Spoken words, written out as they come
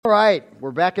right,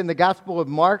 we're back in the Gospel of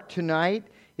Mark tonight.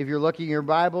 If you're looking at your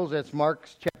Bibles, that's Mark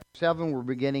chapter 7. We're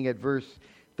beginning at verse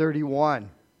 31.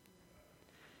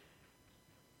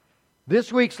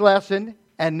 This week's lesson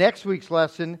and next week's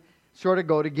lesson sort of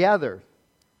go together.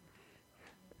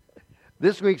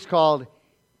 This week's called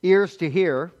Ears to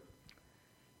Hear.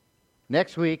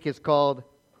 Next week is called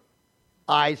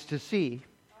Eyes to See.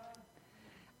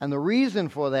 And the reason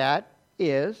for that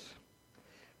is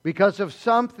because of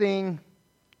something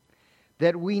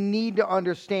that we need to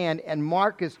understand, and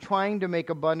Mark is trying to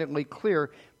make abundantly clear,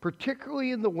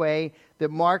 particularly in the way that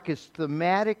Mark is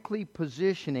thematically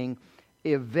positioning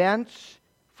events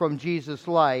from Jesus'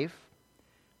 life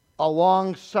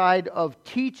alongside of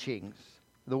teachings,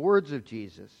 the words of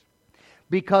Jesus,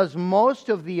 because most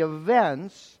of the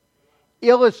events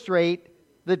illustrate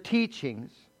the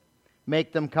teachings,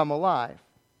 make them come alive.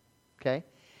 Okay?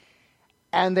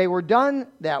 And they were done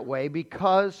that way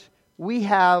because we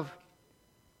have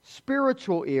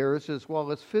spiritual ears as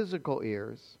well as physical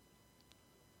ears.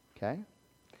 Okay?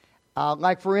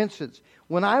 Like for instance,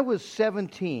 when I was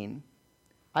 17,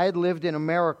 I had lived in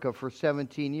America for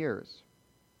 17 years.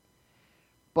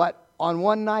 But on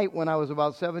one night when I was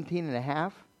about 17 and a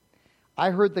half,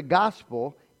 I heard the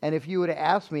gospel, and if you would have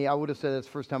asked me, I would have said that's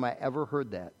the first time I ever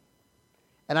heard that.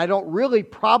 And I don't really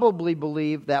probably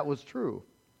believe that was true,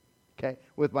 okay,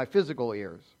 with my physical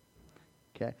ears.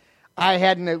 Okay? I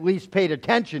hadn't at least paid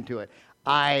attention to it.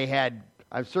 I've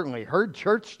certainly heard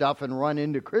church stuff and run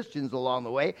into Christians along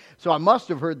the way, so I must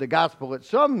have heard the gospel at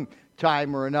some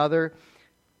time or another,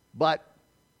 but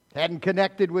hadn't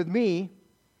connected with me.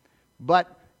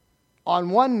 But on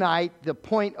one night, the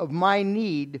point of my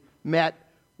need met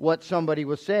what somebody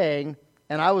was saying,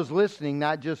 and I was listening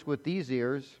not just with these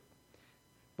ears,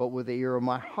 but with the ear of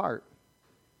my heart.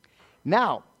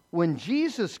 Now, when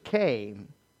Jesus came,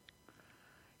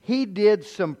 He did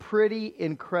some pretty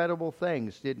incredible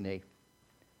things, didn't He?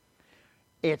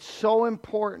 It's so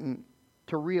important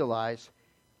to realize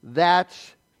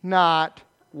that's not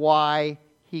why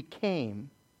He came.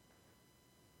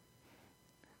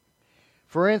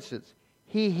 For instance,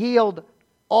 He healed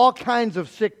all kinds of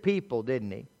sick people,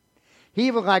 didn't He? He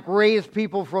even raised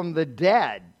people from the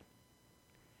dead.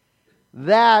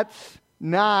 That's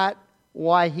not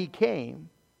why He came.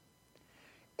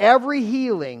 Every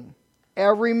healing,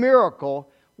 every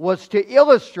miracle was to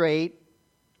illustrate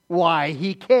why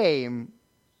He came.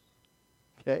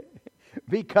 Okay?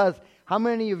 Because how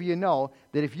many of you know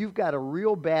that if you've got a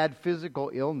real bad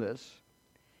physical illness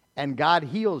and God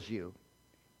heals you,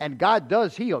 and God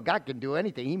does heal, God can do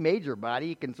anything. He made your body,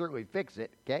 He can certainly fix it,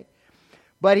 okay?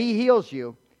 But He heals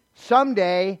you.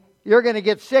 Someday you're going to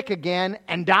get sick again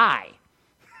and die.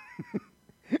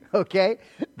 Okay?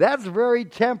 That's very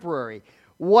temporary.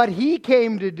 What He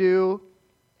came to do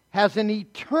has an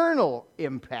eternal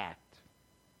impact,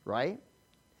 right?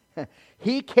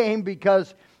 He came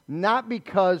not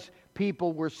because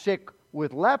people were sick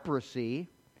with leprosy,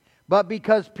 but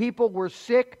because people were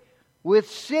sick with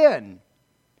sin.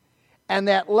 And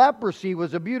that leprosy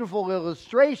was a beautiful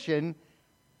illustration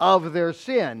of their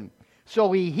sin.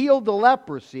 So He healed the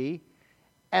leprosy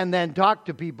and then talked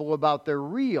to people about their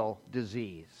real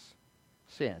disease,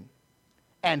 sin,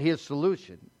 and His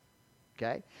solution.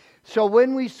 Okay? So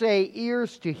when we say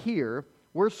ears to hear,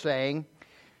 we're saying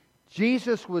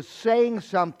Jesus was saying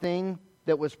something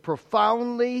that was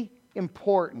profoundly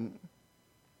important,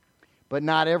 but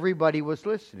not everybody was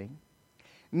listening.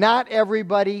 Not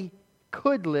everybody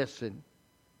could listen.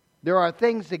 There are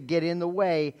things that get in the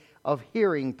way of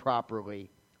hearing properly,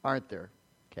 aren't there?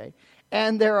 Okay?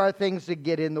 And there are things that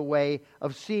get in the way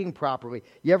of seeing properly.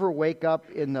 You ever wake up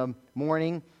in the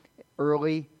morning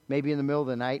early, maybe in the middle of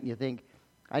the night, and you think,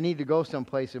 I need to go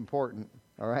someplace important,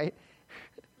 all right?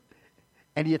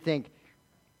 And you think,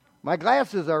 my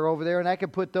glasses are over there and I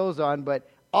can put those on, but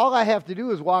all I have to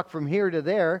do is walk from here to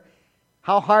there.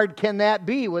 How hard can that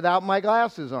be without my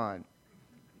glasses on?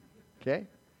 Okay?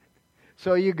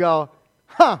 So you go,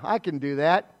 I can do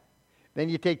that. Then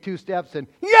you take 2 steps and,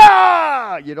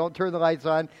 you don't turn the lights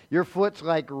on. Your foot's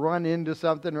run into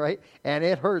something, right? And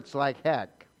it hurts like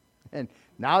heck. And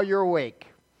now you're awake,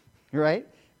 right?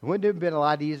 Wouldn't it have been a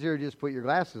lot easier to just put your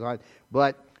glasses on?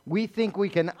 But we think we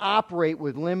can operate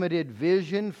with limited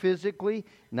vision physically.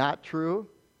 Not true.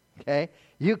 Okay?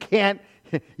 You can't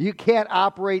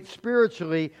operate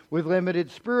spiritually with limited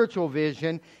spiritual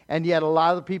vision, and yet a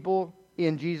lot of the people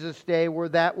in Jesus' day were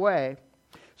that way.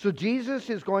 So Jesus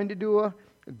is going to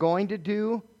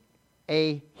do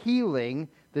a healing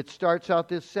that starts out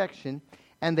this section,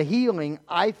 and the healing,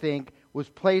 I think, was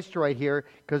placed right here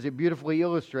because it beautifully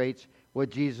illustrates what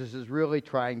Jesus is really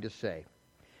trying to say.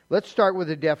 Let's start with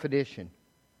a definition.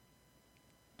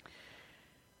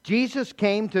 Jesus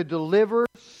came to deliver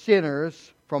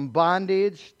sinners from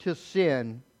bondage to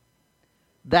sin.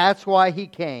 That's why he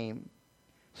came.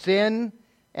 Sin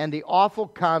and the awful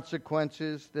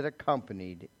consequences that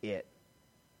accompanied it.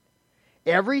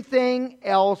 Everything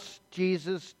else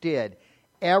Jesus did,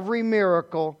 every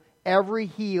miracle, every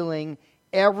healing,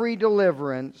 every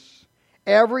deliverance,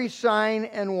 every sign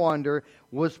and wonder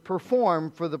was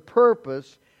performed for the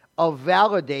purpose of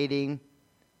validating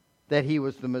that he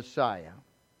was the Messiah.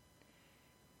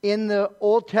 In the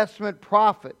Old Testament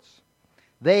prophets,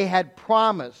 they had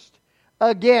promised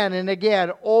again and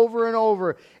again, over and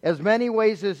over, as many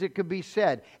ways as it could be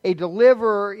said, a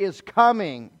deliverer is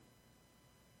coming.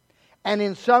 And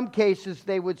in some cases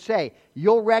they would say,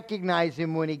 you'll recognize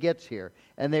him when he gets here.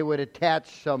 And they would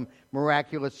attach some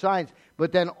miraculous signs.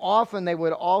 But then often they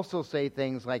would also say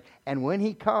things like, and when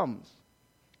he comes,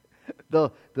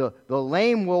 the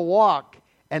lame will walk,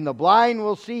 and the blind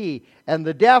will see, and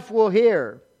the deaf will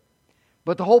hear.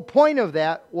 But the whole point of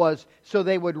that was so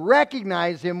they would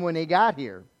recognize him when he got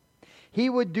here. He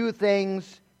would do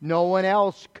things no one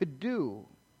else could do.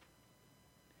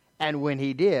 And when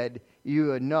he did, you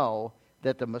would know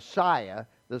that the Messiah,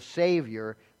 the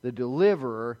Savior, the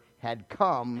Deliverer had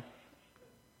come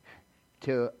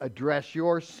to address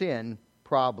your sin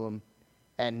problem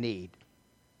and need.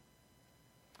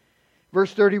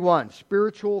 Verse 31,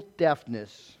 spiritual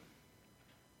deafness.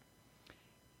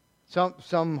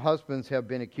 Some husbands have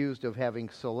been accused of having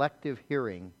selective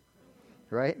hearing,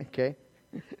 right? Okay.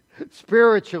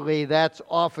 Spiritually, that's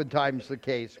oftentimes the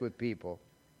case with people.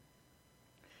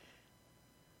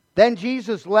 Then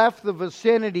Jesus left the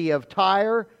vicinity of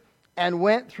Tyre and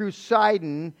went through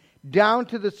Sidon down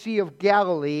to the Sea of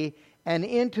Galilee and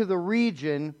into the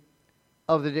region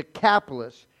of the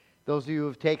Decapolis. Those of you who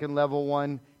have taken level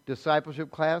 1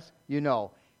 discipleship class, you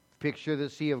know. Picture the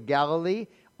Sea of Galilee.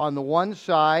 On the one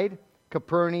side,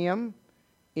 Capernaum,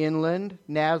 inland,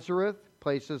 Nazareth,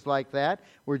 places like that,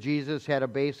 where Jesus had a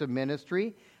base of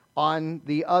ministry. On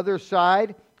the other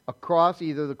side, across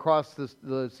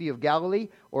the Sea of Galilee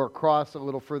or across a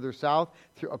little further south,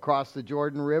 across the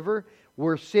Jordan River,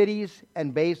 were cities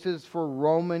and bases for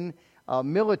Roman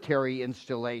military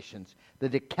installations. The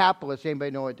Decapolis,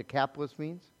 anybody know what Decapolis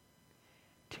means?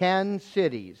 10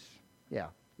 cities. Yeah,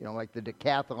 like the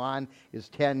decathlon is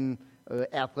 10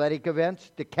 athletic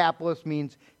events. Decapolis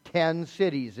means 10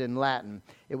 cities in Latin.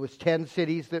 It was 10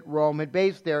 cities that Rome had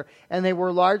based there, and they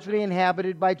were largely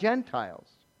inhabited by Gentiles.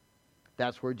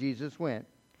 That's where Jesus went.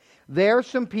 There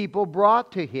some people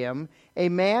brought to him a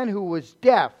man who was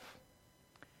deaf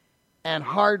and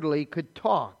hardly could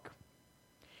talk.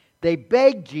 They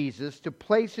begged Jesus to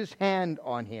place his hand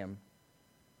on him.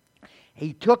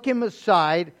 He took him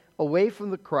aside, away from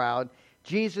the crowd.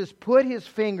 Jesus put his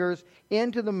fingers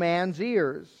into the man's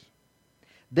ears.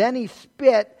 Then he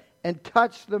spit and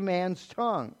touched the man's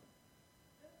tongue.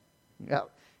 Yeah. Are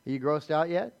you grossed out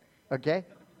yet? Okay.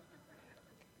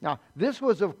 Now, this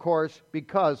was, of course,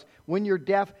 because when you're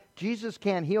deaf, Jesus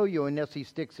can't heal you unless he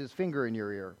sticks his finger in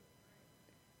your ear.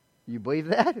 You believe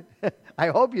that? I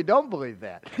hope you don't believe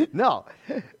that. No.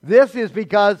 This is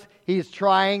because he's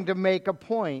trying to make a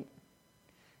point.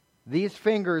 These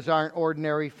fingers aren't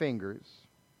ordinary fingers.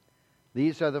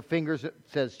 These are the fingers,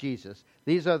 says Jesus.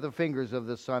 These are the fingers of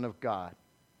the Son of God.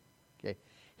 Okay.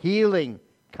 Healing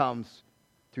comes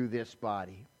through this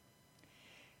body.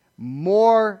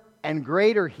 More and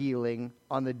greater healing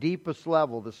on the deepest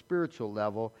level, the spiritual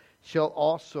level, shall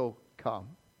also come.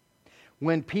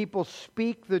 When people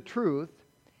speak the truth,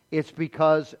 it's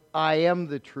because I am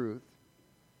the truth.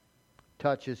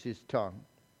 Touches his tongue.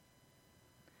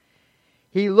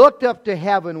 He looked up to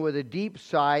heaven with a deep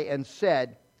sigh and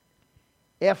said,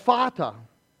 Ephata,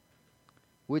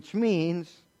 which means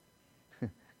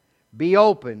be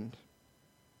opened.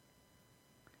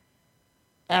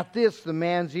 At this, the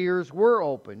man's ears were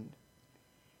opened,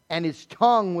 and his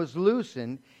tongue was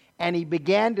loosened, and he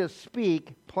began to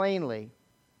speak plainly.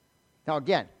 Now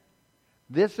again,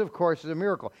 this of course is a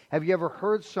miracle. Have you ever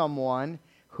heard someone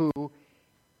who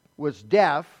was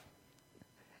deaf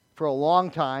for a long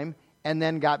time and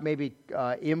then got maybe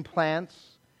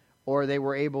implants, or they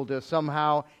were able to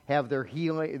somehow have their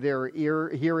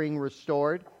hearing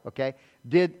restored? Okay,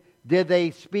 did they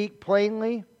speak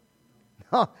plainly?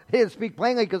 No, they didn't speak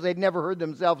plainly because they'd never heard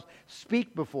themselves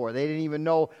speak before. They didn't even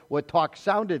know what talk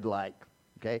sounded like.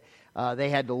 Okay, they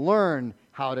had to learn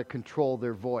how to control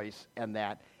their voice and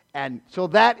that. And so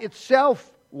that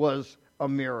itself was a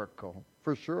miracle,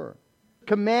 for sure.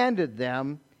 Commanded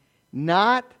them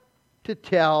not to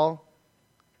tell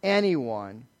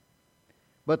anyone,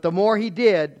 But the more he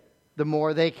did, the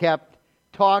more they kept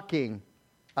talking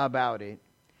about it.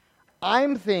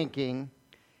 I'm thinking,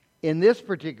 in this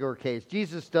particular case,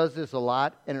 Jesus does this a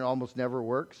lot, and it almost never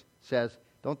works. Says,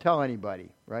 don't tell anybody,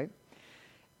 right?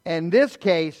 In this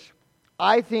case,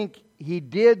 I think he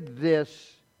did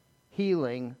this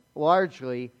healing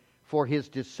largely for his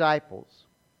disciples.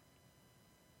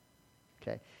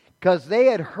 Okay? Because they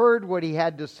had heard what he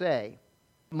had to say.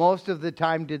 Most of the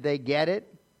time, did they get it?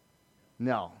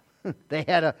 No. They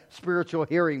had a spiritual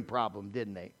hearing problem,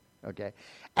 didn't they? Okay.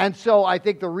 And so I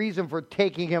think the reason for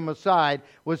taking him aside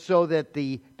was so that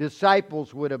the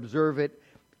disciples would observe it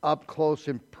up close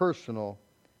and personal,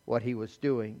 what he was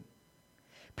doing.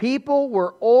 People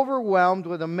were overwhelmed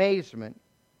with amazement.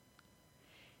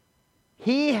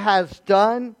 He has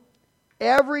done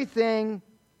everything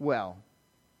well.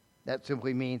 That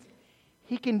simply means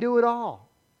he can do it all.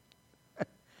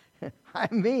 I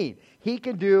mean, he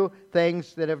can do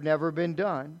things that have never been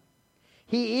done.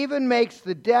 He even makes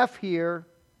the deaf hear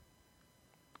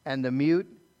and the mute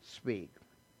speak.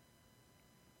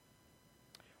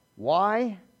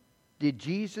 Why did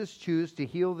Jesus choose to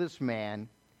heal this man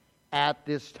at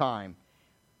this time?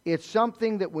 It's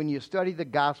something that when you study the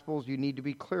Gospels, you need to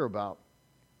be clear about.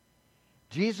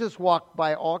 Jesus walked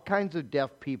by all kinds of deaf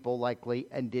people, likely,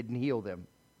 and didn't heal them.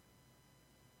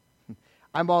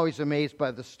 I'm always amazed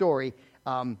by the story.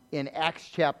 In Acts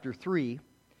chapter 3,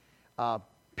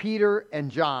 Peter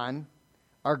and John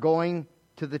are going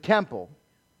to the temple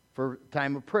for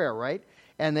time of prayer, right?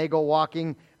 And they go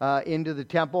walking into the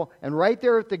temple, and right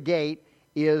there at the gate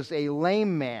is a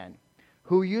lame man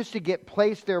who used to get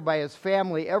placed there by his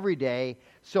family every day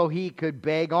so he could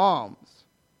beg alms.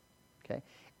 Okay?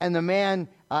 And the man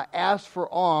asked for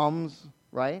alms,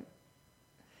 right?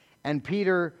 And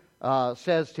Peter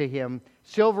says to him,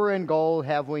 "Silver and gold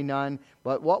have we none,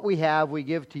 but what we have we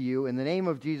give to you. In the name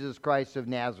of Jesus Christ of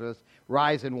Nazareth,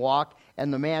 rise and walk."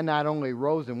 And the man not only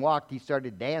rose and walked, he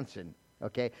started dancing,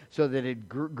 okay? So that it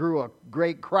grew a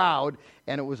great crowd,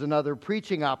 and it was another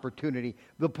preaching opportunity.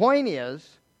 The point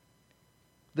is,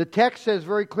 the text says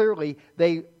very clearly,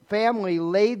 the family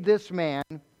laid this man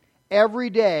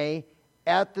every day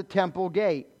at the temple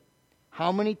gate.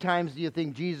 How many times do you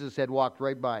think Jesus had walked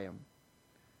right by him?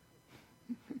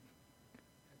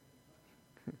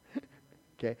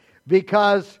 Okay,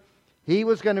 because he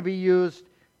was going to be used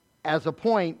as a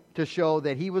point to show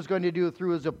that he was going to do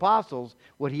through his apostles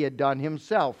what he had done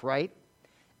himself, right?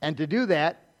 And to do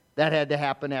that, that had to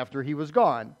happen after he was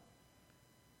gone.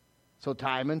 So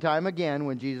time and time again,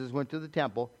 when Jesus went to the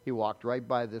temple, he walked right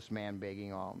by this man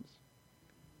begging alms.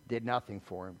 Did nothing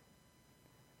for him.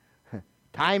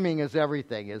 Timing is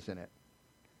everything, isn't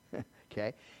it?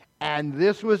 Okay? And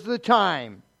this was the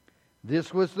time.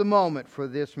 This was the moment for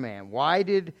this man. Why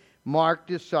did Mark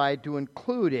decide to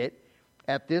include it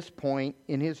at this point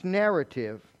in his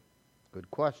narrative?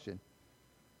 Good question.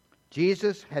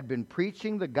 Jesus had been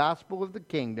preaching the gospel of the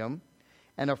kingdom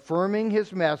and affirming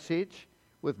his message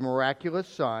with miraculous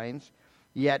signs,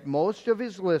 yet most of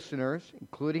his listeners,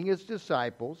 including his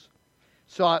disciples,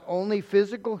 sought only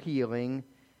physical healing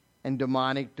and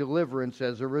demonic deliverance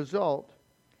as a result.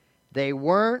 They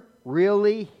weren't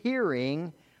really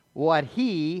hearing what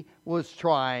he was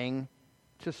trying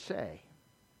to say.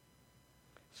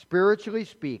 Spiritually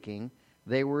speaking,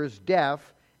 they were as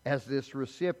deaf as this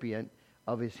recipient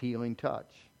of his healing touch.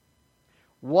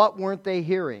 What weren't they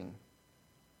hearing?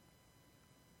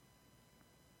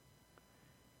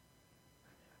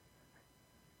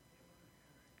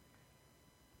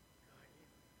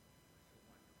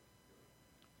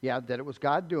 Yeah, that it was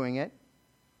God doing it.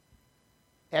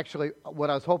 Actually, what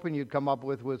I was hoping you'd come up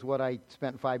with was what I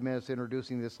spent 5 minutes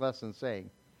introducing this lesson saying.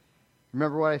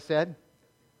 Remember what I said?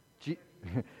 Yeah,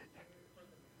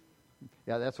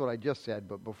 that's what I just said,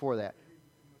 but before that.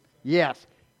 Yes.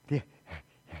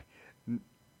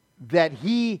 That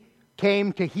he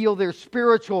came to heal their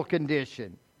spiritual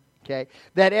condition. Okay?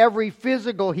 That every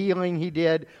physical healing he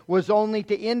did was only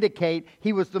to indicate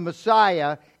he was the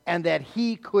Messiah and that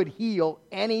he could heal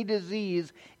any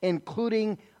disease,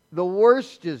 including the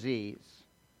worst disease,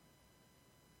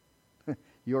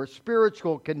 your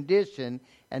spiritual condition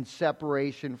and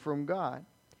separation from God.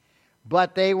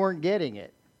 But they weren't getting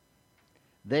it.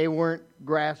 They weren't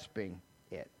grasping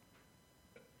it.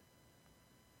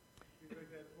 You think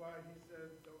that's why he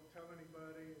said, don't tell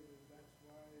anybody, and that's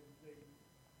why they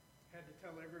had to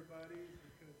tell everybody,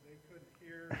 because they couldn't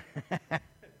hear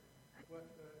what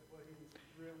he was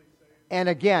really saying? And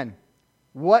again,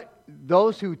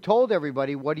 those who told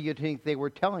everybody, what do you think they were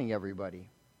telling everybody?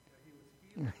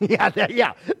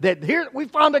 That here we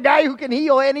found a guy who can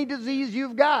heal any disease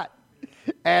you've got.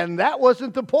 And that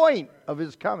wasn't the point of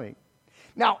his coming.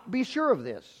 Now, be sure of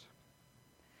this.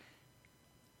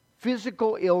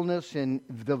 Physical illness and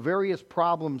the various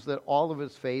problems that all of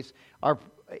us face are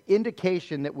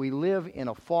indication that we live in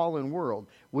a fallen world,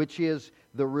 which is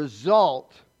the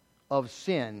result of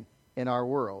sin in our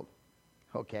world.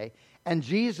 Okay? And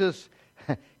Jesus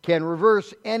can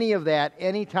reverse any of that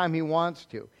anytime he wants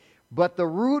to. But the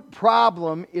root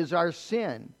problem is our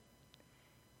sin.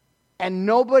 And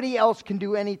nobody else can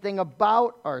do anything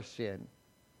about our sin.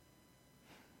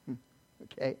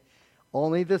 Okay?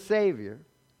 Only the Savior.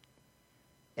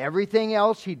 Everything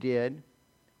else he did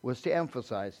was to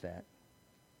emphasize that.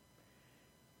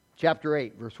 Chapter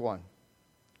 8, verse 1.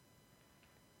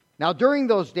 Now during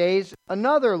those days,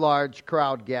 another large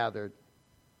crowd gathered.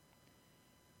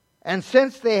 And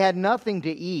since they had nothing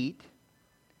to eat,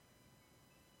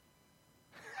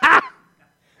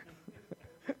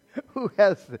 Who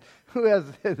has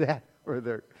that over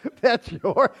there? That's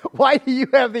your. Why do you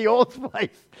have the Old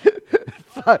Spice?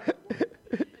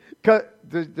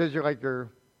 Does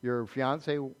your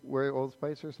fiance wear Old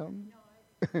Spice or something? No,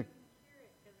 I hear it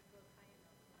because it goes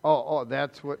high enough. Oh,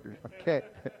 that's what. Okay.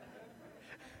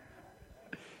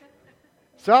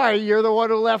 Sorry, you're the one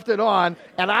who left it on,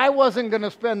 and I wasn't going to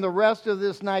spend the rest of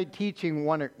this night teaching.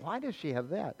 Wondering why does she have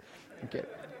that? Okay.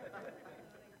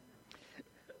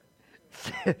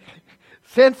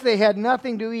 Since they had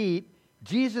nothing to eat,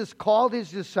 Jesus called his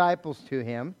disciples to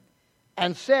him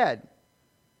and said,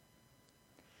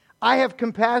 I have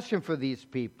compassion for these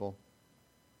people.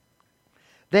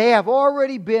 They have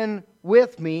already been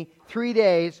with me 3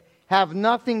 days, have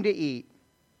nothing to eat.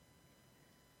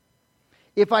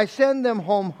 If I send them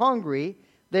home hungry,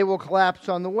 they will collapse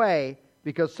on the way,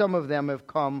 because some of them have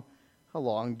come a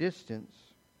long distance.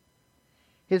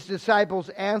 His disciples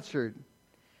answered,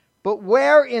 but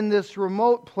where in this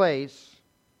remote place...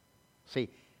 See,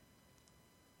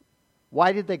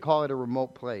 why did they call it a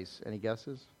remote place? Any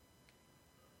guesses?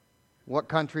 What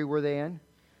country were they in?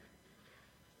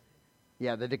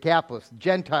 Yeah, the Decapolis,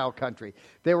 Gentile country.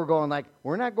 They were going like,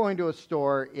 we're not going to a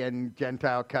store in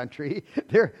Gentile country.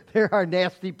 There are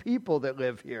nasty people that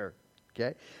live here.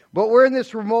 Okay? But we're in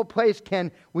this remote place.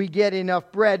 Can we get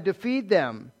enough bread to feed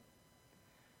them?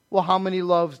 Well, how many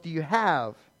loaves do you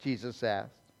have? Jesus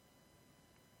asked.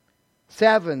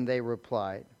 7, they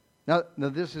replied. Now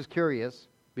this is curious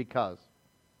because,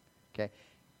 okay,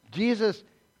 Jesus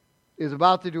is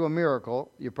about to do a miracle.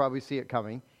 You probably see it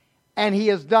coming. And he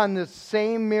has done this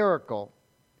same miracle.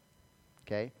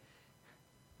 Okay?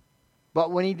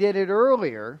 But when he did it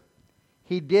earlier,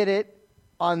 he did it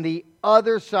on the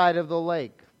other side of the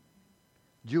lake.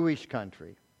 Jewish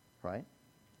country, right?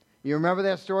 You remember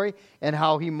that story? And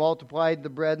how he multiplied the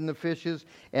bread and the fishes,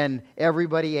 and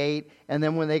everybody ate, and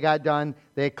then when they got done,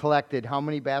 they collected how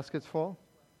many baskets full?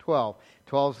 12.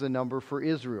 12 is the number for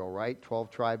Israel, right?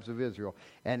 12 tribes of Israel.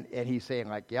 And he's saying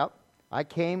like, yep, I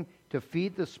came to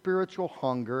feed the spiritual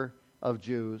hunger of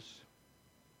Jews.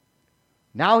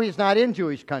 Now he's not in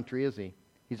Jewish country, is he?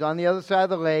 He's on the other side of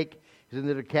the lake. He's in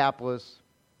the Decapolis.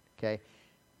 Okay.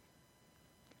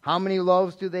 How many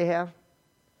loaves do they have?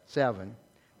 7.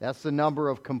 That's the number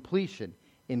of completion,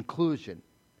 inclusion.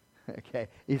 Okay?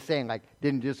 He's saying, like,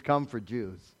 didn't just come for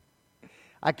Jews.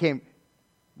 I came,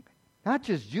 not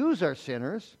just Jews are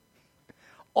sinners.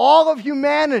 All of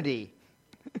humanity.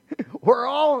 We're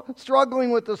all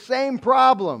struggling with the same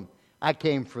problem. I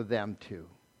came for them too.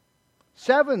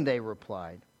 7, they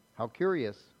replied. How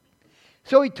curious.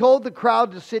 So he told the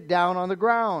crowd to sit down on the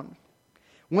ground.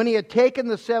 When he had taken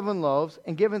the 7 loaves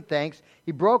and given thanks,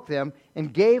 he broke them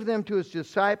and gave them to his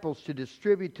disciples to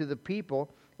distribute to the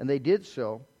people, and they did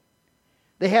so.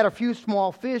 They had a few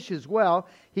small fish as well.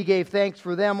 He gave thanks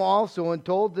for them also and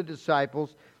told the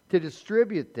disciples to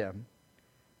distribute them.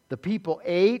 The people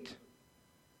ate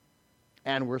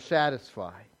and were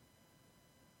satisfied.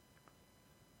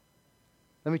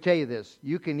 Let me tell you this.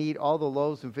 You can eat all the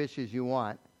loaves and fishes you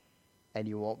want, and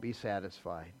you won't be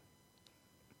satisfied.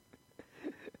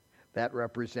 That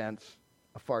represents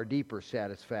a far deeper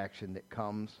satisfaction that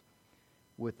comes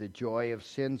with the joy of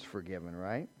sins forgiven,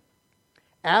 right?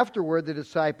 Afterward, the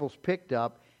disciples picked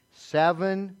up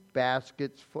 7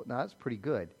 baskets full. Now, that's pretty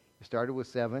good. You started with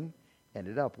 7,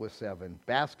 ended up with 7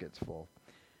 baskets full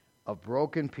of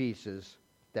broken pieces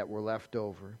that were left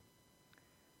over.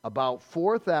 About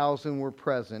 4,000 were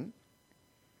present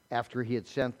after he had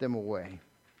sent them away.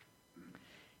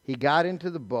 He got into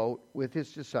the boat with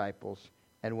his disciples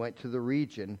and went to the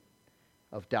region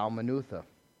of Dalmanutha.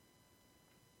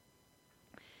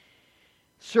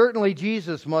 Certainly,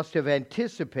 Jesus must have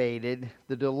anticipated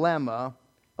the dilemma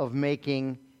of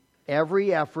making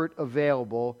every effort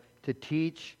available to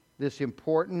teach this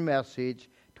important message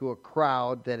to a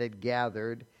crowd that had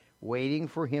gathered, waiting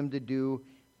for him to do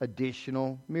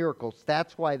additional miracles.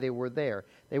 That's why they were there.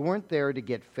 They weren't there to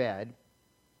get fed.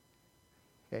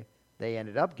 Okay? They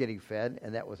ended up getting fed,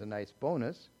 and that was a nice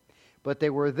bonus. But they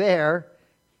were there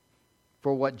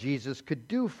for what Jesus could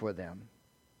do for them,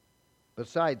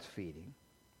 besides feeding.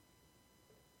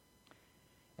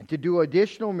 And to do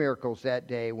additional miracles that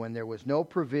day when there was no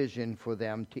provision for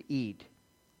them to eat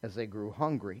as they grew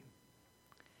hungry.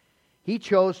 He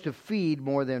chose to feed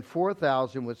more than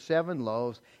 4,000 with 7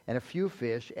 loaves and a few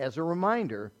fish as a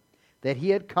reminder that he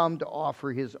had come to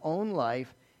offer his own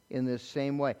life in this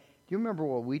same way. Do you remember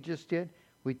what we just did?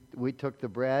 We took the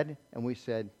bread and we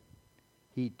said,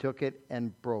 he took it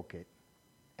and broke it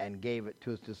and gave it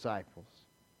to his disciples.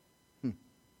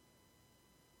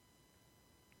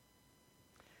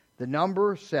 The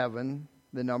number 7,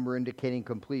 the number indicating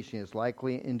completion, is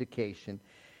likely an indication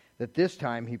that this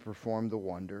time he performed the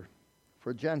wonder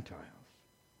for Gentiles.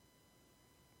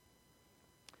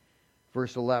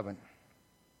 Verse 11.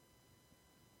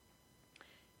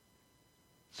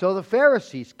 So the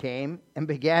Pharisees came and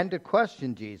began to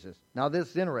question Jesus. Now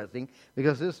this is interesting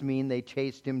because this means they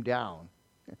chased him down.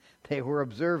 They were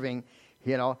observing,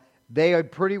 they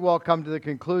had pretty well come to the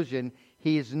conclusion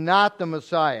he's not the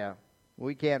Messiah.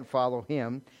 We can't follow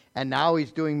him. And now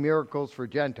he's doing miracles for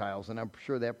Gentiles, and I'm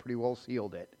sure that pretty well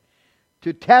sealed it.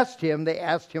 To test him, they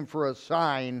asked him for a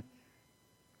sign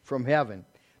from heaven.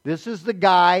 This is the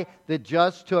guy that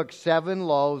just took 7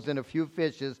 loaves and a few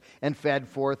fishes and fed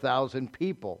 4,000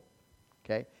 people.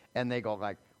 Okay? And they go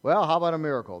like, well, how about a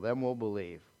miracle? Then we'll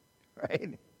believe.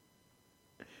 Right?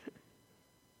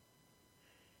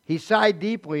 He sighed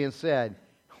deeply and said,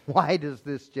 why does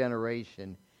this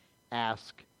generation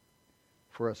ask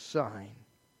for a sign?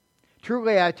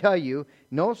 Truly, I tell you,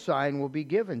 no sign will be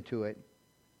given to it.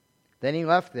 Then he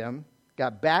left them,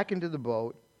 got back into the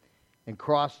boat, and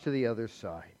crossed to the other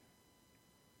side.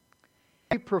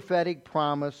 A prophetic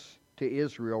promise to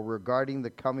Israel regarding the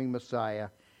coming Messiah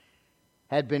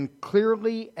had been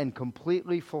clearly and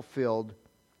completely fulfilled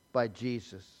by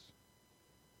Jesus.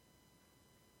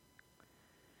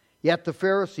 Yet the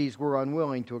Pharisees were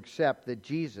unwilling to accept that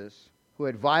Jesus, who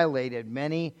had violated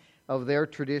many of their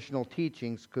traditional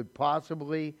teachings, could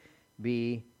possibly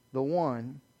be the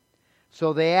one.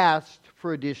 So they asked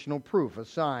for additional proof, a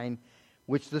sign,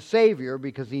 which the Savior,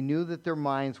 because he knew that their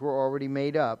minds were already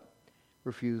made up,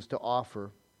 refused to offer.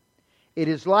 It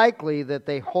is likely that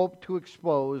they hoped to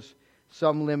expose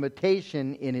some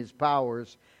limitation in his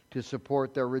powers to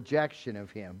support their rejection of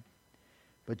him.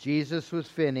 But Jesus was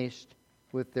finished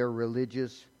with their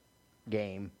religious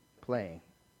game playing.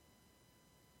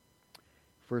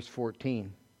 Verse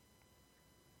 14.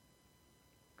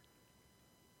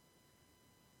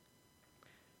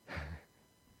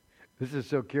 This is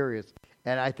so curious.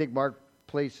 And I think Mark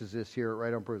places this here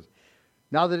right on purpose.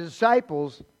 Now the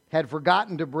disciples had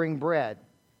forgotten to bring bread.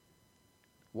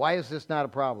 Why is this not a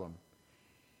problem?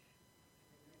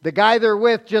 The guy they're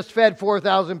with just fed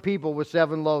 4,000 people with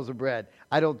 7 loaves of bread.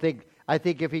 I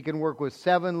think if he can work with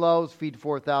 7 loaves, feed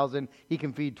 4,000, he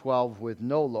can feed 12 with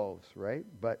no loaves, right?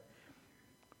 But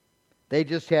they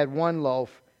just had 1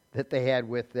 loaf that they had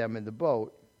with them in the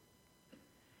boat.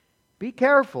 Be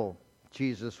careful,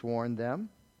 Jesus warned them.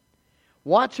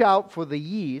 Watch out for the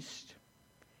yeast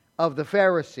of the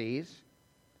Pharisees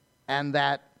and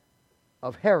that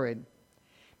of Herod.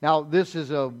 Now, this is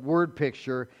a word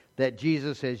picture that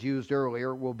Jesus has used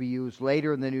earlier, will be used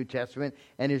later in the New Testament,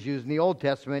 and is used in the Old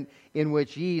Testament, in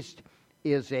which yeast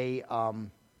is a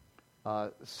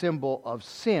symbol of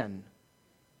sin.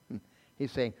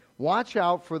 He's saying, watch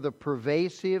out for the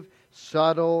pervasive,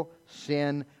 subtle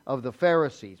sin of the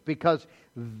Pharisees, because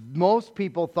most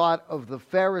people thought of the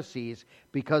Pharisees,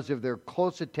 because of their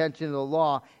close attention to the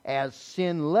law, as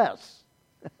sinless.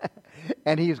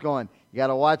 And he's going, you got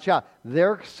to watch out.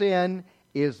 Their sin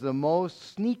is the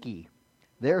most sneaky.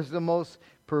 There's the most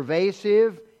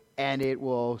pervasive, and it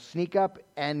will sneak up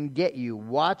and get you.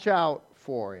 Watch out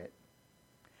for it.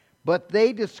 But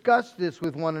they discussed this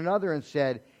with one another and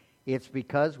said, it's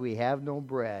because we have no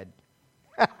bread.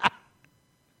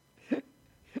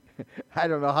 I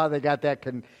don't know how they got that.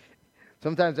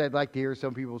 Sometimes I'd like to hear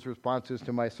some people's responses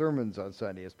to my sermons on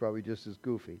Sunday. It's probably just as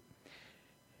goofy.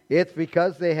 It's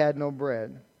because they had no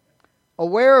bread.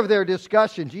 Aware of their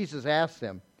discussion, Jesus asked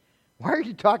them, why are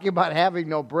you talking about having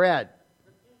no bread?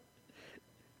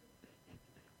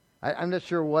 I'm not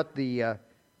sure what the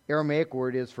Aramaic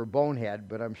word is for bonehead,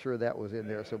 but I'm sure that was in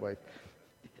there somewhere.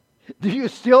 Do you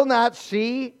still not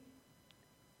see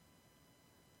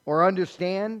or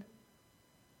understand?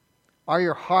 Are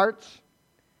your hearts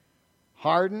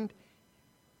Hardened.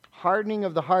 Hardening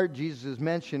of the heart, Jesus has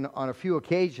mentioned on a few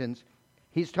occasions.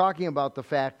 He's talking about the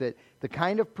fact that the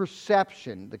kind of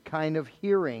perception, the kind of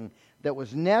hearing that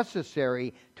was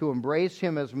necessary to embrace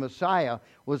him as Messiah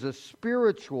was a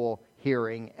spiritual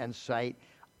hearing and sight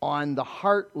on the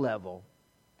heart level.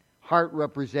 Heart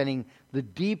representing the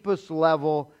deepest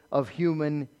level of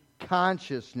human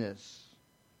consciousness.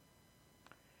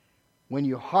 When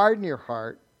you harden your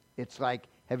heart, it's like,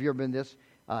 have you ever been this?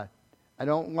 I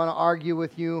don't want to argue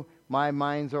with you. My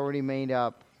mind's already made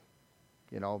up.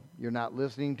 You know, you're not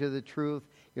listening to the truth.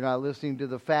 You're not listening to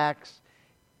the facts.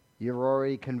 You're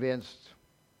already convinced.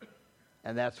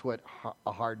 And that's what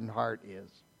a hardened heart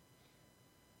is.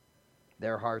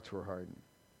 Their hearts were hardened.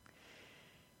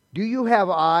 Do you have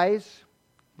eyes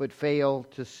but fail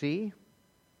to see?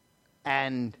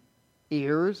 And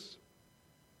ears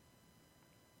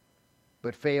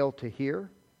but fail to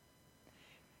hear?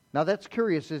 Now that's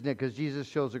curious, isn't it? Because Jesus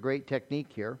shows a great technique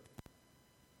here.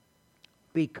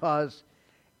 Because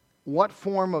what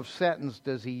form of sentence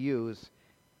does he use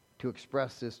to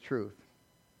express this truth?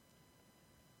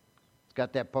 It's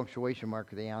got that punctuation mark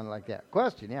at the end like that.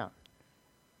 Question, yeah.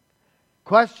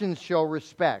 Questions show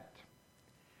respect.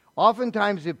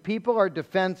 Oftentimes, if people are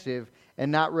defensive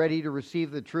and not ready to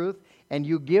receive the truth, and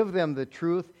you give them the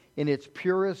truth in its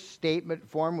purest statement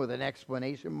form with an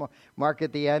exclamation mark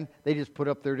at the end, they just put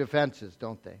up their defenses,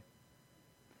 don't they?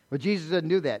 But Jesus doesn't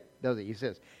do that, does he? He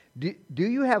says, do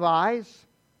you have eyes,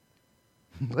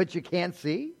 but you can't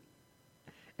see?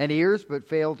 And ears, but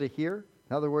fail to hear?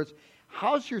 In other words,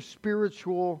 how's your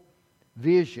spiritual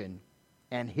vision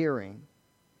and hearing?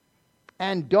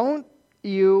 And don't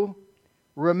you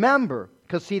remember,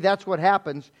 because see, that's what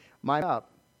happens.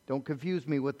 Don't confuse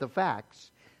me with the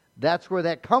facts. That's where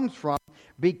that comes from,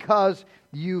 because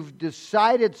you've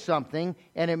decided something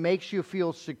and it makes you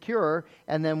feel secure,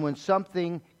 and then when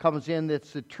something comes in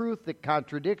that's the truth that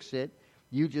contradicts it,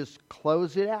 you just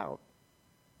close it out.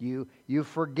 You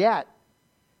forget.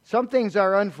 Some things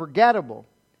are unforgettable.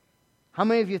 How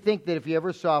many of you think that if you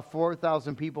ever saw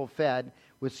 4,000 people fed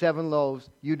with 7 loaves,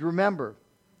 you'd remember?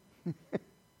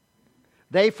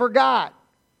 They forgot.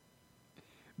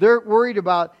 They're worried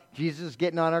about Jesus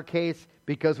getting on our case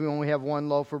because we only have 1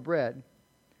 loaf of bread.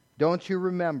 Don't you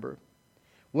remember?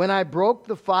 When I broke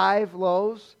the 5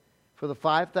 loaves for the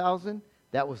 5,000,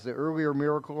 that was the earlier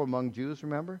miracle among Jews,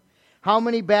 remember? How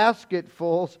many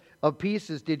basketfuls of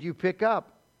pieces did you pick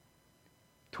up?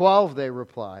 12, they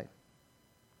replied.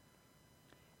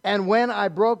 And when I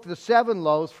broke the 7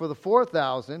 loaves for the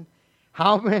 4,000,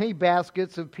 how many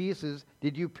baskets of pieces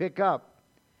did you pick up?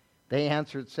 They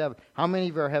answered 7. How many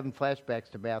of you are having flashbacks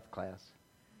to math class?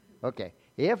 Okay.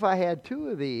 If I had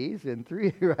 2 of these and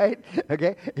 3, right?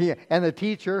 Okay. Yeah. And the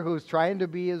teacher, who's trying to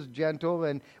be as gentle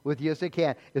and with you as they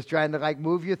can, is trying to like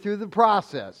move you through the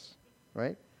process,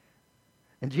 right?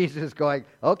 And Jesus is going,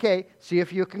 okay, see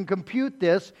if you can compute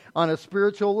this on a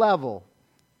spiritual level.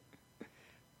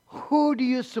 Who do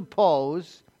you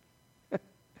suppose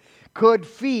could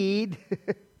feed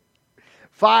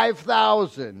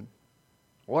 5,000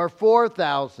 or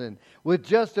 4,000 with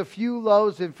just a few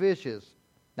loaves and fishes?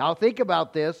 Now think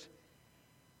about this.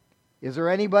 Is there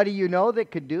anybody you know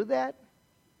that could do that?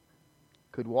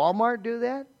 Could Walmart do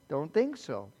that? Don't think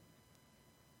so.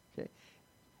 Okay.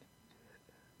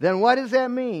 Then what does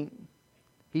that mean?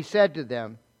 He said to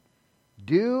them,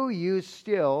 do you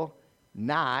still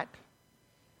not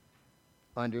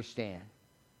understand?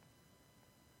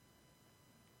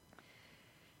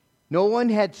 No one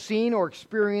had seen or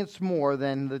experienced more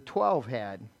than the 12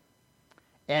 had.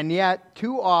 And yet,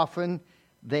 too often,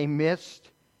 they missed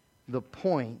the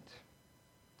point.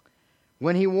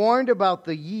 When he warned about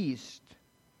the yeast,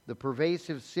 the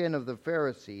pervasive sin of the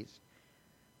Pharisees,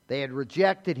 they had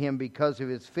rejected him because of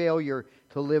his failure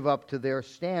to live up to their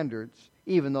standards,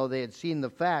 even though they had seen the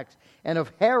facts. And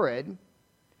of Herod,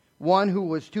 one who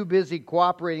was too busy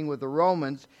cooperating with the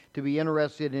Romans to be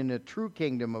interested in a true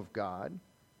kingdom of God,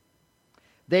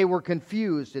 they were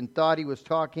confused and thought he was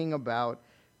talking about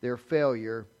their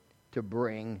failure to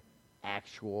bring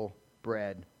actual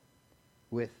bread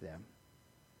with them.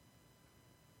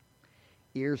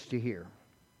 Ears to hear.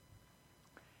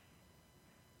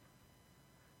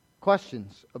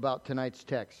 Questions about tonight's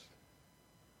text?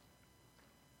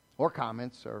 Or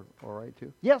comments are all right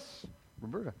too. Yes,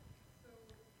 Roberta.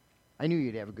 I knew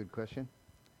you'd have a good question.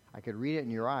 I could read it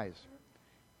in your eyes.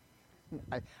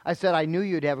 I said I knew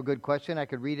you'd have a good question. I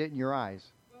could read it in your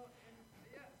eyes. Well, and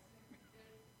yes, in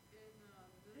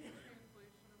this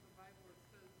translation of the Bible, it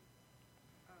says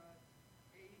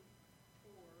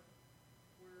 8:4,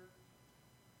 where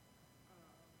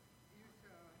you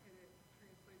had it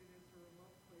translated into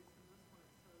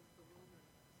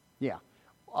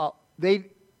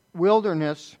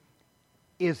Wilderness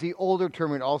is the older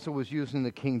term. It also was used in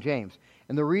the King James.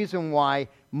 And the reason why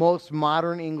most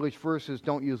modern English verses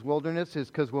don't use wilderness is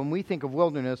because when we think of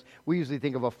wilderness, we usually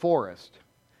think of a forest.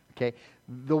 Okay?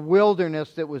 The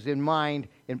wilderness that was in mind,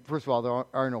 and first of all, there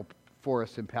are no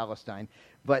forests in Palestine,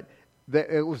 but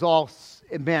it was all,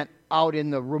 it meant out in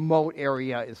the remote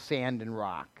area is sand and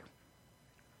rock.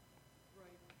 Right,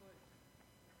 but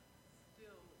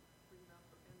still,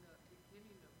 remember, in the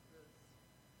beginning of this,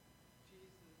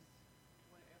 Jesus,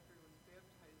 after he was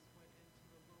baptized, went into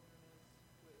the wilderness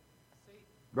with Satan.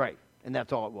 Right, and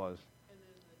that's all it was. And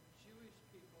then the Jewish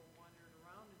people wandered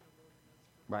around in the wilderness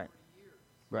for Right. 40 years.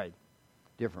 Right.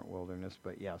 Different wilderness,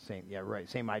 but yeah, same. Yeah, right.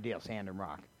 Same idea, sand and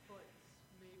rock. But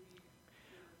maybe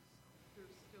there's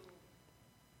still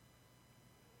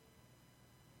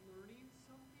learning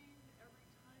something every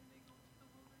time they go to the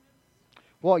wilderness.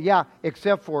 Well, yeah,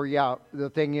 except for, the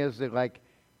thing is that, like,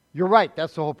 you're right,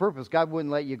 that's the whole purpose. God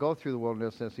wouldn't let you go through the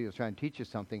wilderness unless he was trying to teach you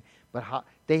something. But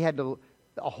they had to,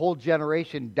 a whole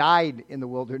generation died in the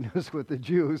wilderness with the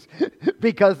Jews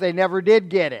because they never did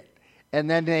get it. And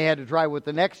then they had to try with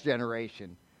the next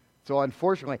generation. So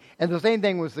unfortunately, and the same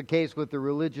thing was the case with the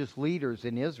religious leaders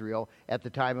in Israel at the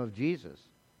time of Jesus.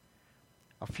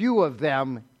 A few of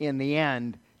them, in the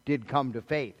end, did come to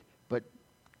faith. But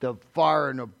the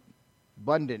far and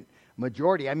abundant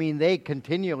majority, I mean, they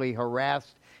continually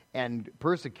harassed and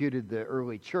persecuted the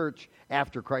early church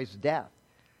after Christ's death.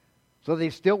 So they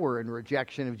still were in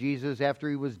rejection of Jesus after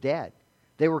he was dead.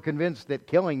 They were convinced that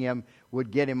killing him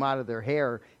would get him out of their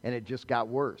hair, and it just got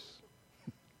worse.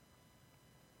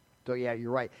 So yeah,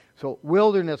 you're right. So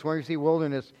wilderness, when you see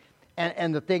wilderness,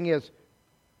 and the thing is,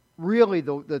 really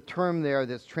the term there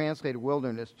that's translated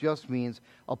wilderness just means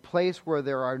a place where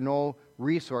there are no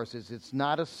resources. It's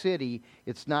not a city,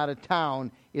 it's not a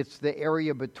town, it's the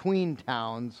area between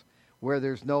towns where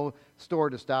there's no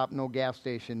store to stop, no gas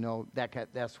station,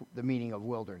 that's the meaning of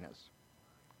wilderness.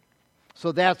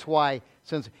 So that's why,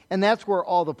 and that's where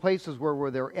all the places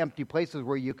were there were empty places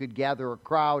where you could gather a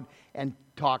crowd and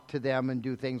talk to them and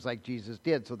do things like Jesus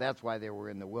did. So that's why they were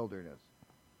in the wilderness.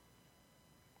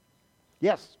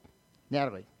 Yes,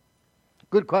 Natalie.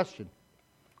 Good question.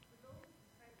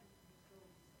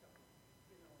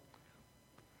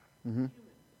 Mm-hmm.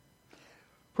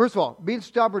 First of all, being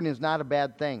stubborn is not a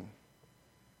bad thing.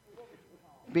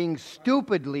 Being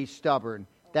stupidly stubborn,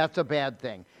 that's a bad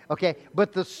thing. Okay,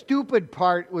 but the stupid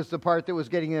part was the part that was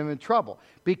getting them in trouble,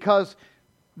 because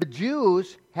the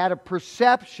Jews had a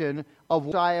perception of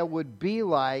what Messiah would be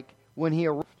like when he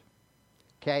arrived.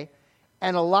 Okay,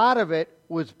 and a lot of it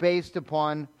was based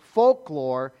upon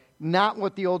folklore, not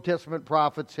what the Old Testament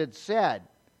prophets had said.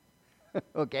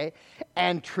 Okay,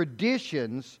 and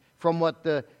traditions from what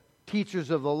the teachers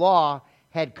of the law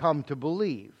had come to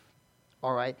believe.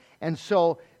 All right, and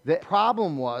so the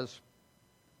problem was,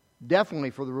 definitely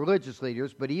for the religious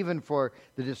leaders, but even for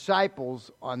the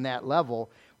disciples on that level,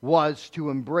 was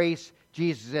to embrace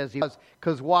Jesus as he was.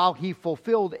 Because while he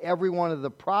fulfilled every one of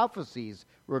the prophecies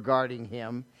regarding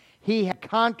him, he had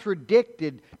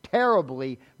contradicted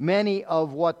terribly many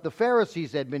of what the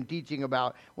Pharisees had been teaching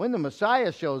about. When the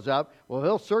Messiah shows up, well,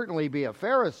 he'll certainly be a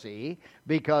Pharisee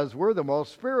because we're the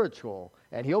most spiritual,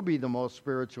 and he'll be the most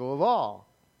spiritual of all.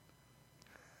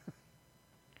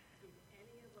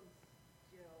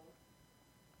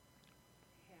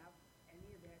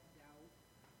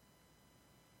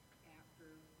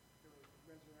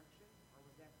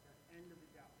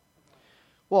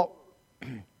 Well,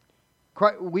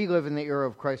 we live in the era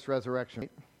of Christ's resurrection,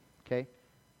 okay?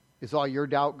 Is all your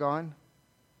doubt gone?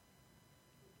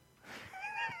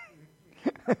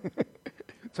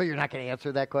 So you're not going to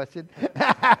answer that question?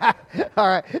 All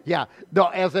right, yeah. No,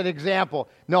 as an example,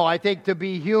 no, I think to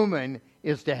be human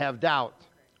is to have doubt,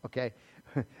 okay?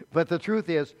 But the truth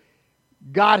is,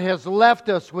 God has left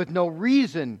us with no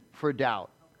reason for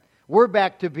doubt. We're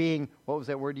back to being, what was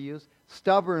that word you used?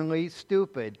 Stubbornly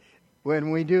stupid.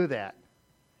 When we do that.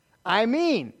 I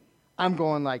mean, I'm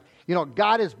going like,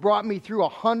 God has brought me through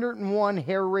 101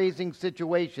 hair-raising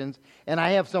situations, and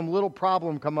I have some little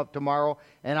problem come up tomorrow,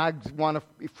 and I want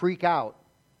to freak out.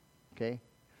 Okay?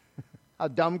 How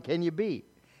dumb can you be?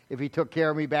 If he took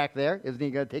care of me back there, isn't he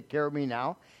going to take care of me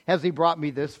now? Has he brought me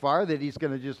this far that he's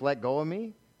going to just let go of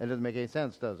me? That doesn't make any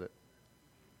sense, does it?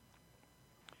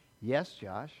 Yes,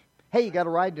 Josh. Hey, you got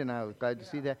a ride tonight. I was glad to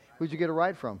see that. Who'd you get a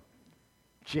ride from?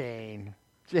 Jane,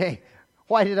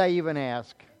 why did I even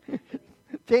ask?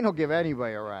 Jane will give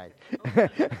anybody a ride. Now, I don't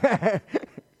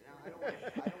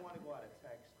want to go out of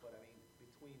text, but I mean,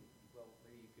 maybe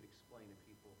you could explain to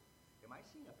people. Am I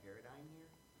seeing a paradigm here?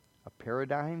 A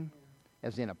paradigm?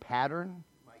 As in a pattern?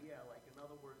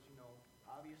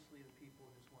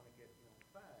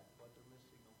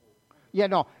 Yeah,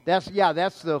 no, that's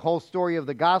the whole story of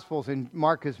the Gospels, and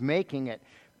Mark is making it.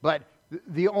 But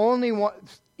the only one,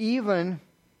 even,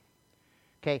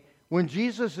 okay, when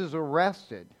Jesus is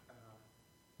arrested,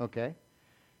 okay,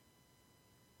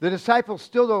 the disciples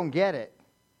still don't get it.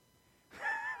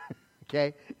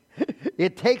 Okay?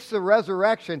 It takes the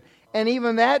resurrection, and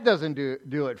even that doesn't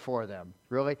do it for them,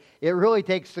 really. It really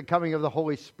takes the coming of the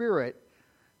Holy Spirit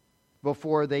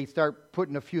before they start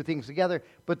putting a few things together.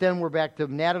 But then we're back to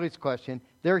Natalie's question.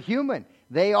 They're human.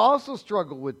 They also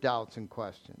struggle with doubts and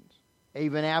questions,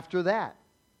 even after that.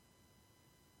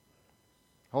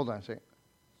 Hold on a second.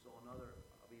 So another,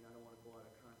 I mean, I don't want to go out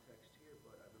of context here,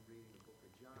 but I've been reading the book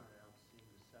of John, and I'm seeing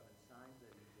the 7 signs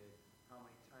that he did, how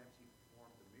many times he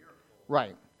performed the miracle.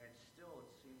 Right. And still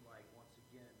it seemed like, once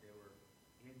again, they were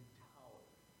in doubt.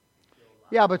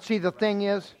 Yeah, but see, the thing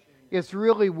is, it's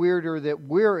really weirder that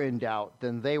we're in doubt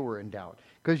than they were in doubt.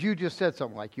 Because you just said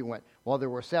something like, you went, well, there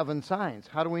were 7 signs.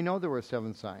 How do we know there were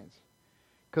 7 signs?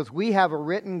 Because we have a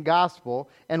written gospel,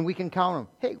 and we can count them.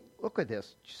 Hey, look at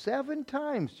this. 7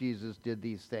 times Jesus did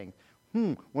these things.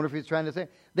 Wonder if he's trying to say.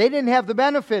 They didn't have the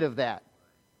benefit of that.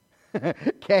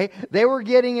 Okay? They were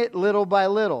getting it little by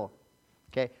little.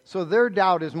 Okay? So their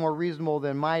doubt is more reasonable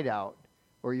than my doubt,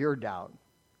 or your doubt,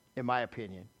 in my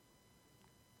opinion.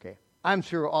 Okay? I'm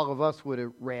sure all of us would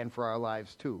have ran for our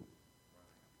lives too.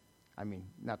 I mean,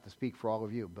 not to speak for all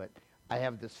of you, but I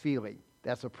have this feeling.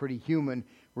 That's a pretty human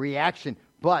reaction.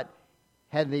 But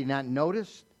had they not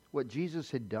noticed what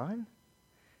Jesus had done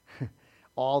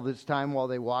all this time while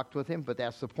they walked with him? But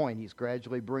that's the point. He's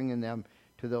gradually bringing them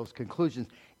to those conclusions.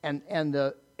 And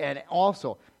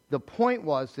also, the point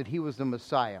was that he was the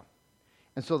Messiah.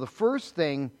 And so the first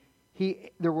thing,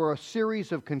 there were a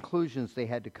series of conclusions they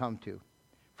had to come to.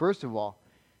 First of all,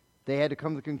 they had to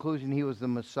come to the conclusion he was the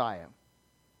Messiah.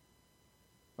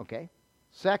 Okay?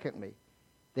 Secondly,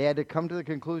 they had to come to the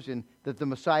conclusion that the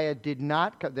Messiah did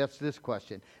not come, that's this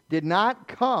question, did not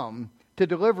come to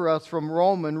deliver us from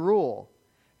Roman rule.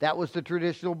 That was the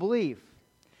traditional belief.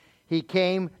 He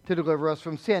came to deliver us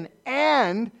from sin.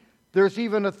 And there's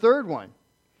even a third one.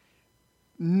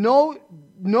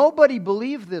 Nobody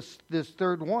believed this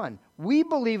third one. We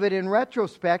believe it in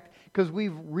retrospect because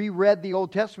we've reread the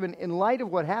Old Testament in light of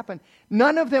what happened.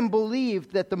 None of them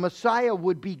believed that the Messiah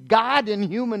would be God in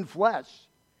human flesh.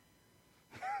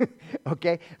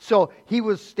 Okay? So he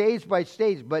was stage by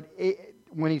stage, but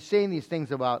when he's saying these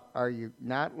things about, are you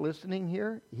not listening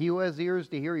here? He who has ears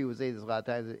to hear, he would say this a lot of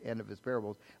times at the end of his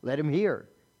parables, let him hear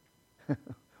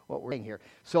what we're saying here.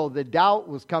 So the doubt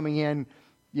was coming in,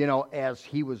 as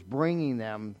he was bringing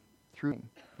them through.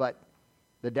 But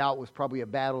the doubt was probably a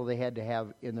battle they had to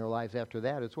have in their lives after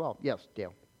that as well. Yes,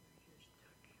 Dale.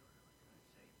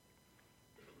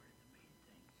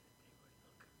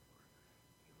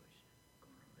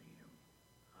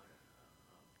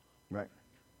 Right.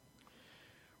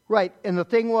 Right, and the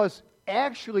thing was,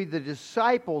 actually the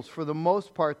disciples, for the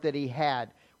most part that he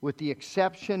had, with the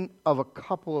exception of a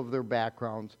couple of their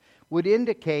backgrounds, would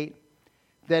indicate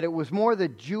that it was more the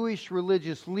Jewish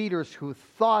religious leaders who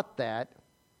thought that,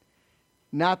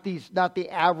 not the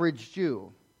average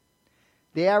Jew.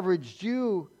 The average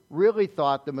Jew really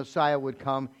thought the Messiah would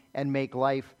come and make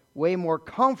life way more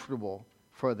comfortable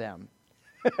for them.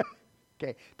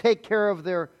 Okay, take care of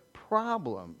their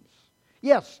problems.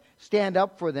 Yes, stand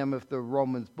up for them if the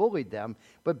Romans bullied them,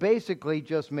 but basically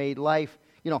just made life,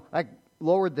 like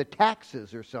lowered the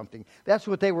taxes or something. That's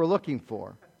what they were looking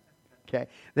for. Okay?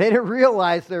 They didn't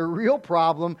realize their real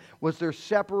problem was their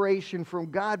separation from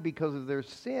God because of their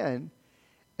sin,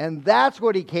 and that's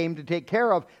what he came to take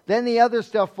care of. Then the other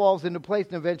stuff falls into place,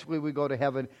 and eventually we go to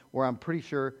heaven where I'm pretty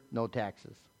sure no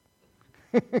taxes.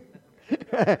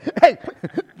 Hey,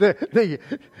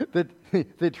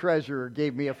 the treasurer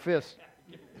gave me a fist.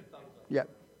 Yeah.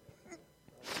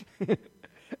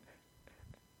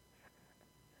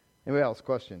 Anybody else?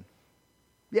 Question?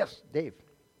 Yes, Dave.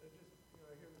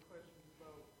 I hear the questions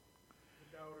about the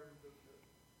doubters of the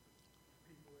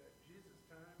people at Jesus'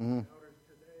 time, Mhm. doubters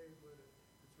today, but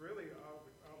it's really all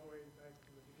the way back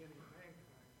to the beginning of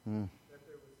mankind, that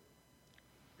there was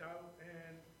doubt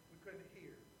and we couldn't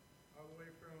hear. All the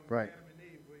way from Right. Adam and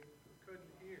Eve, we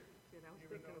couldn't hear. And I was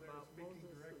Even thinking though they were about speaking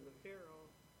Moses and directly. the Pharaoh,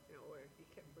 where he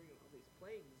kept bringing all these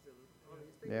plagues and all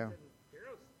these things, Yeah. and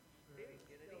Pharaoh didn't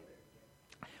get it either.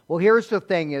 Well, here's the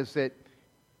thing is that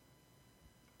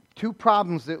two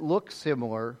problems that look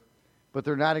similar, but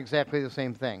they're not exactly the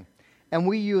same thing. And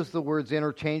we use the words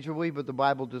interchangeably, but the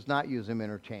Bible does not use them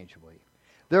interchangeably.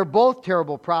 They're both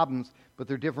terrible problems, but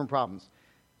they're different problems.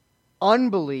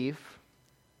 Unbelief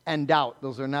and doubt,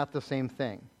 those are not the same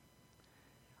thing.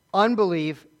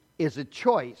 Unbelief is a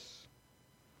choice.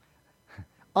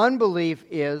 Unbelief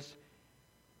is,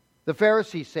 the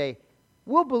Pharisees say,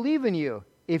 we'll believe in you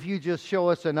if you just show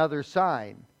us another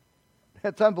sign.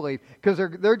 That's unbelief, because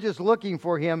they're just looking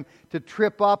for him to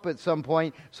trip up at some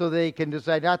point so they can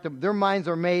decide not to. Their minds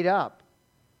are made up.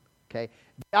 Okay?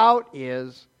 Doubt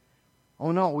is,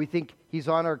 oh no, we think he's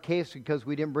on our case because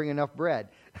we didn't bring enough bread.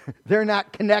 They're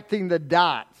not connecting the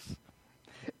dots.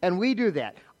 And we do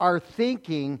that. Our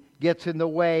thinking gets in the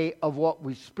way of what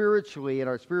we spiritually, in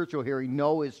our spiritual hearing,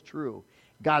 know is true.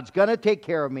 God's going to take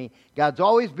care of me. God's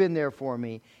always been there for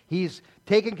me. He's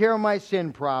taken care of my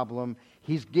sin problem.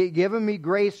 He's given me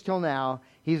grace till now.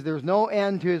 There's no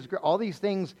end to His grace. All these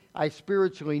things I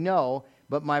spiritually know,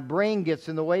 but my brain gets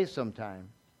in the way sometime.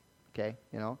 Okay,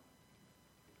 you know?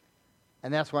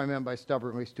 And that's what I meant by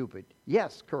stubbornly stupid.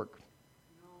 Yes, Kirk.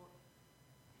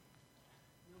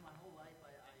 My whole life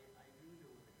I knew there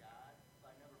was a God,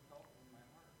 but I never felt it in my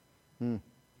heart. Hmm. And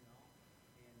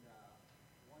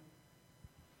once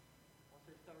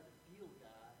I started to feel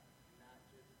God, not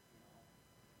just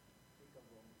think of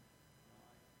Him,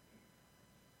 I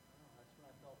don't know. That's when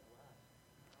I felt blessed.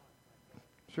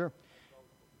 Sure.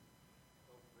 Felt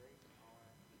great and all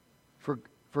that.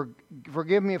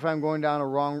 Forgive me if I'm going down a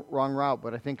wrong route,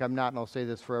 but I think I'm not, and I'll say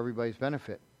this for everybody's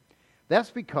benefit. That's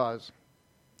because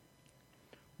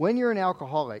when you're an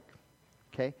alcoholic,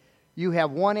 okay, you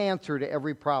have one answer to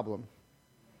every problem.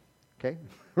 Okay?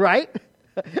 Right?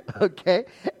 Okay?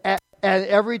 And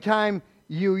every time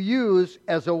you use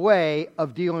as a way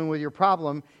of dealing with your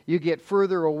problem, you get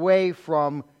further away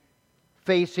from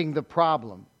facing the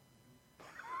problem.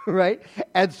 Right?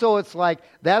 And so it's like,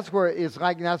 that's where it's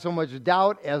like not so much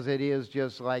doubt as it is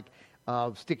just like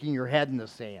sticking your head in the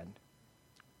sand.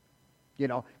 You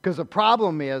know, because the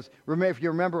problem is, if you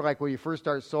remember like when you first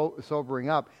start sobering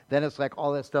up, then it's like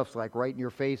all that stuff's like right in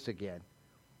your face again.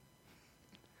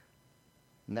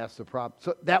 And that's the problem.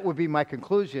 So that would be my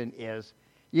conclusion is,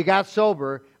 you got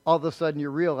sober, all of a sudden you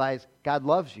realize God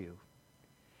loves you.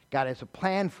 God has a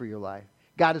plan for your life.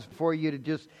 God is for you to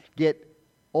just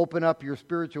open up your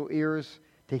spiritual ears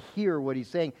to hear what He's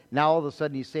saying. Now all of a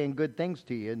sudden He's saying good things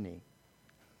to you, isn't He?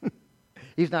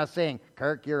 He's not saying,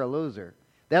 Kirk, you're a loser.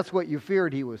 That's what you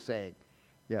feared He was saying.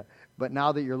 Yeah. But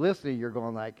now that you're listening, you're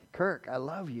going like, Kirk, I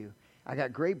love you. I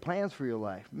got great plans for your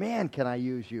life. Man, can I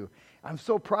use you. I'm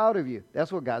so proud of you.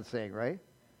 That's what God's saying, right?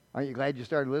 Aren't you glad you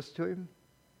started listening to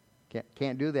Him?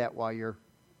 Can't do that while you're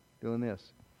doing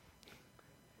this.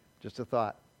 Just a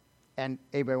thought. And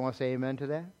anybody want to say amen to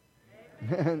that?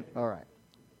 Amen. All right.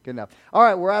 Good enough. All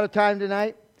right, we're out of time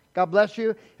tonight. God bless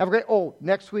you. Have a great...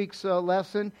 next week's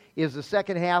lesson is the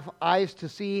second half, Eyes to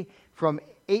See, from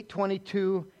 8:22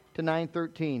 to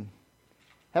 9:13.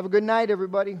 Have a good night,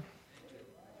 everybody.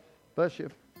 Bless you.